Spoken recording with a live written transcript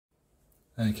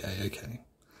Okay.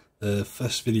 The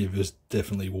first video was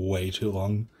definitely way too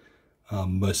long.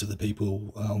 Most of the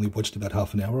people only watched about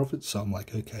half an hour of it, so I'm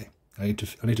like, okay, I need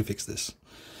to fix this.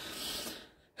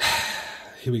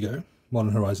 Here we go,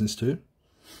 Modern Horizons 2.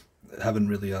 Haven't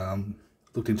really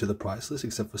looked into the price list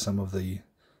except for some of the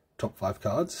top 5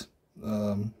 cards.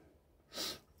 All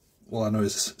I know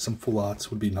is some full arts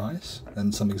would be nice,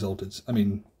 and some exalteds. I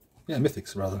mean, yeah,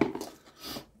 mythics rather.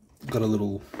 Got a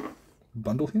little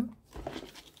bundle here.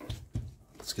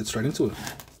 Let's get straight into it.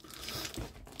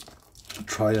 I'll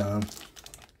try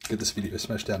get this video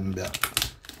smashed out in about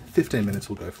 15 minutes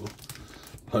we'll go for.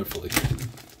 Hopefully.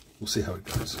 We'll see how it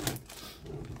goes.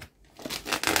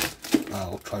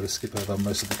 I'll try to skip over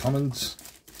most of the commons,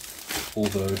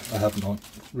 although I have not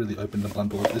really opened a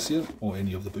bundle of this yet, or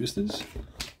any of the boosters.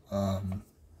 I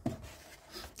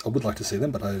would like to see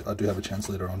them, but I do have a chance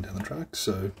later on down the track,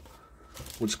 so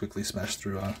we'll just quickly smash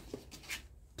through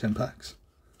 10 packs.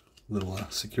 Little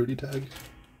security tag.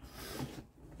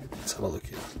 Let's have a look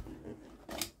here.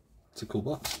 It's a cool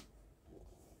box.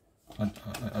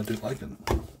 I do like it.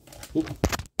 Oop.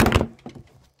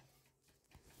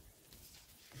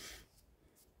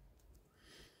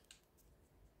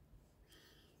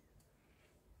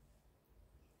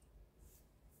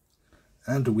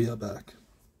 And we are back.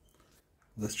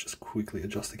 Let's just quickly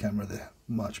adjust the camera there.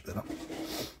 Much better.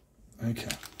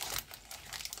 Okay.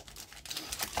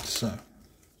 So,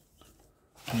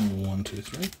 1, 2,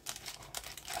 3.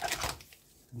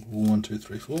 1, 2,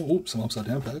 3, 4. Oops, some upside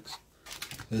down packs.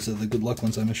 Those are the good luck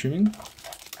ones, I'm assuming.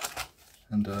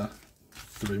 And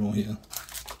 3 more here.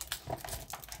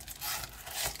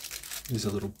 Here's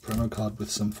a little promo card with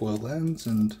some foil lands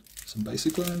and some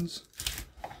basic lands.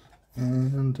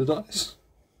 And a dice.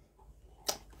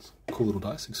 Cool little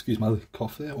dice. Excuse my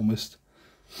cough there. Almost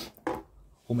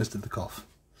did the cough.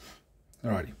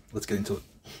 Alrighty, let's get into it.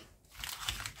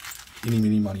 Eeny,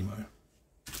 meeny, money, mo.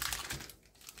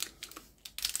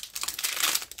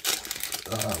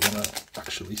 I want to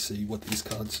actually see what these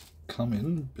cards come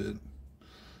in, but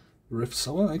Rift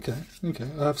Sower, okay.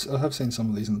 I have seen some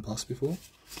of these in the past before.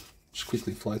 Just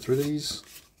quickly fly through these.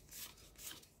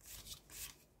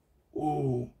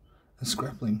 Oh, a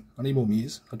Scrapling. I need more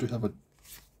Mirs. I do have a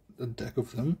deck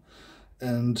of them,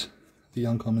 and the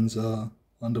uncommons are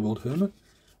Underworld Hermit,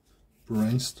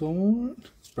 Brainstone,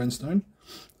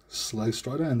 Slag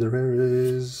Strider, and the rare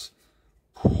is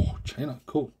Chainer.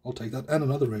 Cool, I'll take that, and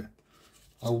another rare.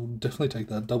 I'll definitely take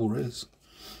that, double rares.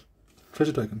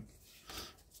 Treasure Token.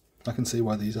 I can see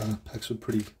why these packs were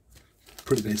pretty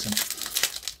decent.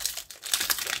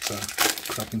 Let's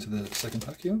crack into the second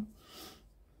pack here.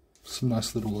 Some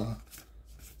nice little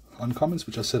uncommons,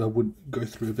 which I said I would go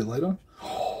through a bit later.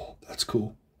 Oh, that's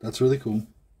cool. That's really cool.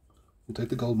 We'll take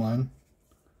the Gold Mine.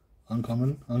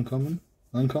 Uncommon.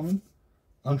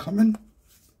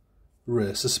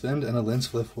 Rare. Suspend and a Lens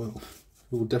Flare foil.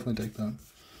 We will definitely take that.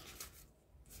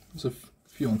 There's a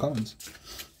few uncommons.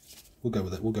 We'll go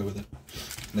with it.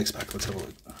 Next pack, let's have a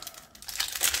look.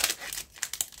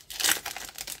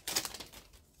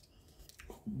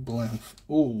 Blam.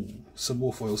 Oh, some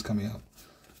more foils coming out.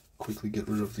 Quickly get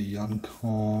rid of the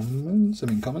commons.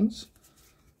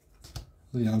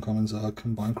 The uncommons are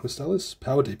Combined Crystallis,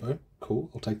 Power Depot, cool,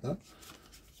 I'll take that.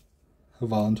 A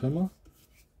Valentoma,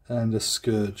 and a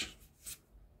Scourge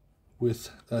with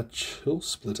a Chill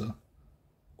Splitter.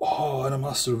 Oh, and a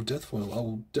Master of Death foil. I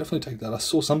will definitely take that. I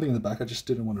saw something in the back, I just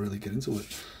didn't want to really get into it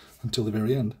until the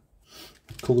very end.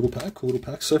 Cool little pack.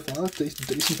 So far,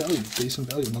 decent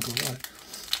value, I'm not gonna lie.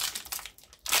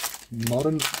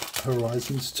 Modern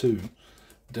Horizons 2.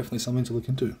 Definitely something to look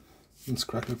into. Let's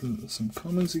crack open some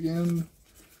commons again.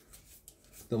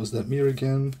 That was that Mir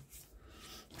again.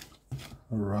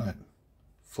 Alright.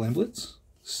 Flame Blitz.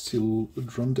 Steel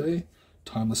Drum Day.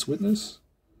 Timeless Witness.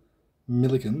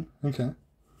 Milligan. Okay.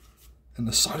 And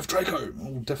the Side of Draco.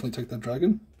 I'll definitely take that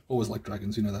dragon. Always like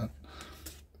dragons, you know that.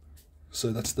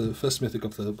 So that's the first mythic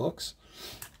of the box.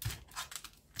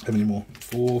 How many more?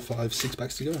 4, 5, 6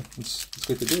 packs to go. Let's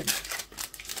quickly do it.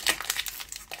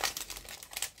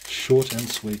 Short and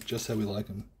sweet, just how we like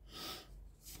them.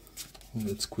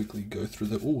 Let's quickly go through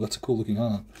the... Oh, that's a cool looking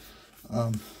art.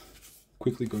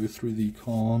 Quickly go through the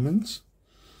commons.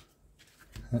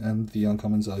 And the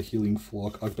uncommons are Healing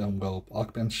Flock, Arkbound Whelp,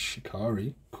 Arkbound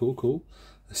Shikari. Cool.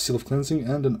 A Seal of Cleansing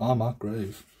and an Armark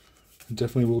Grave.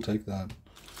 Definitely will take that.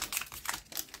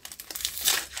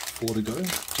 4 to go.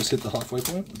 Just hit the halfway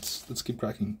point. Let's keep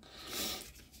cracking.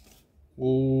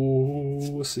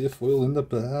 Oh, I see a foil in the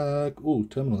back. Oh,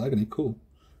 Terminal Agony, cool.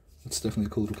 That's definitely a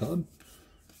cool little card.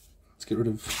 Let's get rid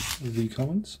of the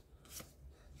commons.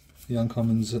 The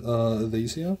uncommons are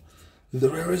these here. The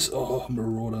rare is, oh,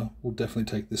 Marauder. We'll definitely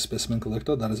take this Specimen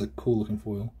Collector. That is a cool looking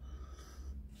foil.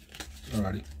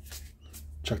 Alrighty.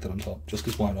 Chuck that on top, just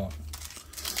because why not?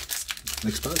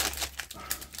 Next pack.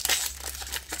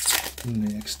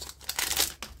 Next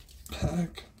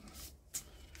pack.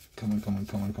 Common.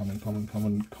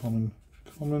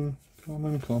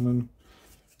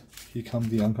 Here come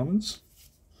the uncommons.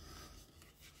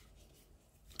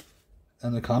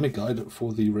 And a Karmic Guide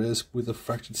for the rares with a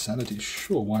Fractured Sanity.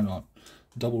 Sure, why not?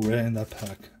 Double rare in that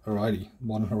pack. Alrighty,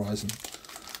 Modern Horizon.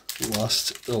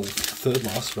 Third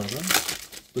last rather.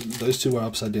 But those two are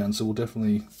upside down, so we'll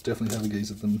definitely have a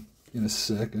gaze at them in a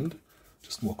second.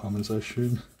 Just more commons, I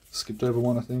assume. Skipped over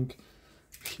one, I think.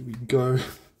 Here we go.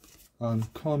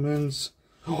 Uncommons.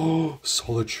 Oh,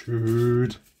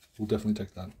 Solitude. We'll definitely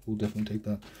take that.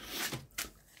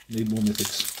 Need more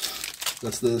mythics.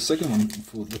 That's the second one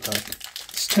for the pack.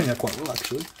 It's turning out quite well,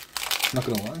 actually. Not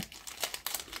gonna lie.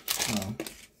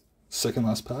 Second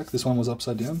last pack. This one was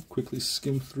upside down. Quickly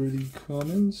skim through the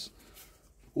commons.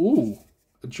 Ooh,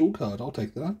 a jewel card. I'll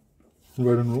take that.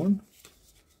 Road and Ruin.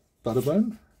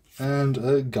 Butterbone. And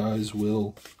a Guy's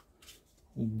Will.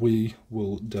 We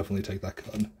will definitely take that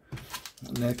card.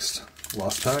 Next,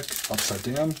 last pack. Upside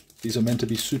down. These are meant to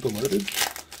be super loaded.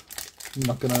 I'm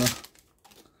not gonna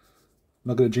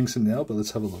jinx it now, but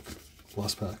let's have a look.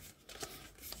 Last pack.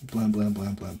 Blam.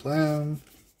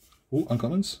 Ooh,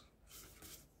 uncommons.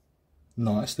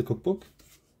 Nice, the cookbook.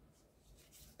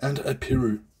 And a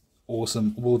Piru.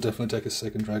 Awesome. We'll definitely take a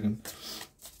second dragon.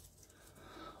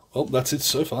 Well, that's it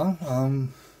so far.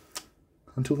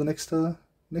 Until the next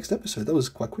episode. That was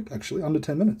quite quick, actually. Under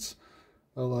 10 minutes.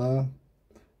 I'll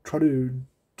try to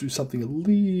do something a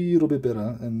little bit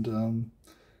better and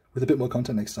with a bit more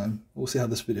content next time. We'll see how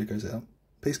this video goes out.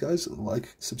 Peace, guys.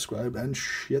 Like, subscribe, and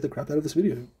share the crap out of this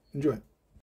video. Enjoy.